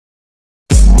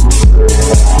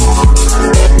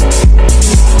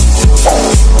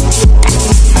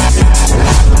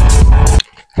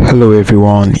Hello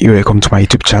everyone, you're welcome to my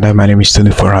YouTube channel. My name is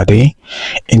Tony Farade.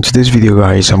 In today's video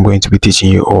guys, I'm going to be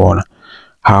teaching you on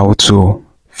how to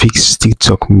fix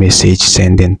TikTok message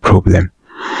sending problem.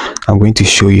 I'm going to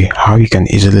show you how you can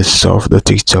easily solve the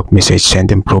TikTok message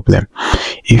sending problem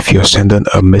if you're sending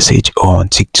a message on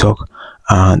TikTok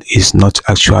and it's not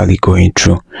actually going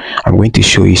through. I'm going to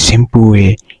show you a simple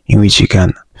way in which you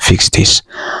can fix this.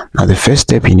 Now the first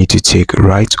step you need to take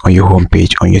right on your home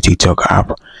page on your TikTok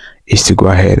app is to go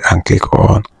ahead and click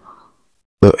on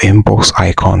the inbox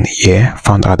icon here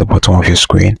found at the bottom of your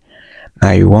screen.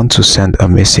 Now you want to send a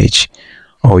message,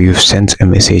 or you've sent a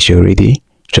message already,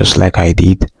 just like I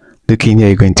did. Look in here,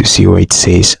 you're going to see where it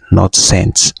says not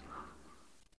sent.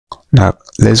 Now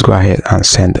let's go ahead and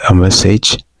send a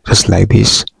message just like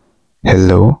this.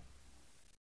 Hello.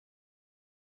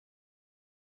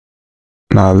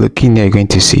 Now look in here, you're going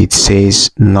to see it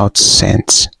says not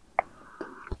sent.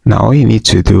 Now all you need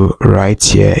to do right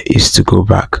here is to go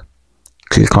back,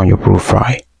 click on your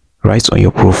profile, right on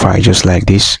your profile just like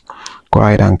this. Go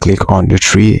ahead and click on the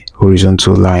three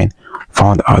horizontal line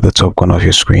found at the top corner of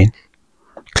your screen.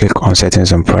 Click on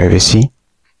settings and privacy.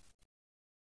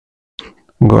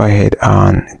 Go ahead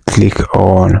and click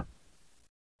on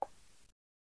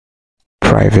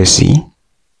privacy,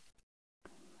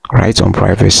 right on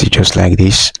privacy just like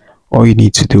this. All you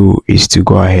need to do is to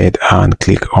go ahead and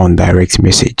click on direct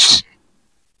message.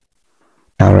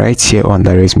 Now right here on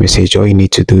direct message, all you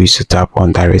need to do is to tap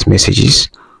on direct messages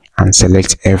and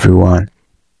select everyone.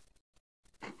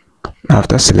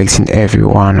 After selecting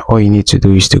everyone, all you need to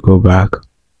do is to go back,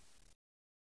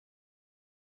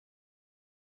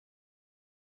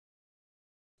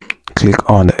 click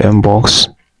on the inbox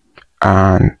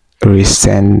and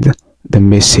resend the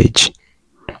message.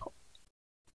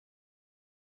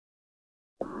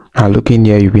 Now look in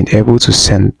here, you've been able to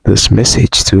send this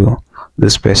message to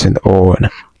this person on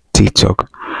TikTok.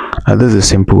 And this is a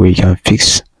simple way you can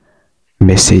fix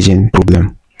messaging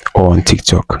problem on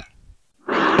TikTok.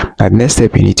 Now the next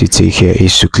step you need to take here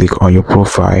is to click on your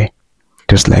profile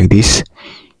just like this.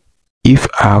 If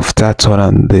after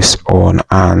turning this on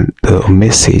and the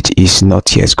message is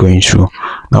not yet going through,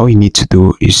 now all you need to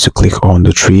do is to click on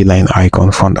the three line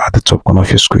icon found at the top corner of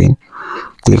your screen.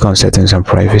 Click on settings and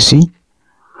privacy.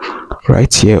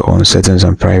 Right here on settings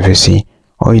and privacy,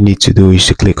 all you need to do is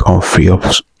to click on free up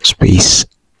space.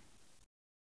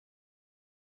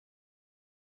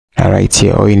 And right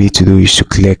here, all you need to do is to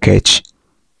clear cache.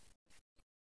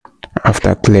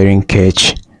 After clearing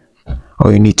cache,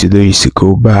 all you need to do is to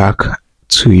go back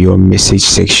to your message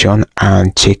section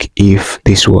and check if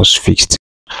this was fixed.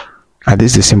 And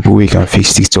this is the simple way you can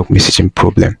fix TikTok messaging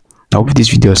problem. Now, if this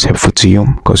video is helpful to you,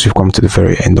 because we've come to the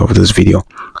very end of this video,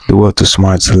 do well to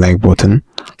smash the like button,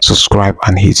 subscribe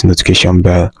and hit the notification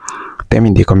bell. Tell me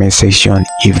in the comment section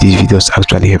if this video is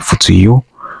actually helpful to you,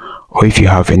 or if you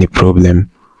have any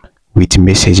problem with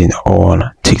messaging on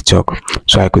TikTok,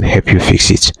 so I could help you fix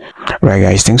it. Right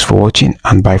guys, thanks for watching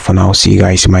and bye for now. See you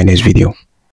guys in my next video.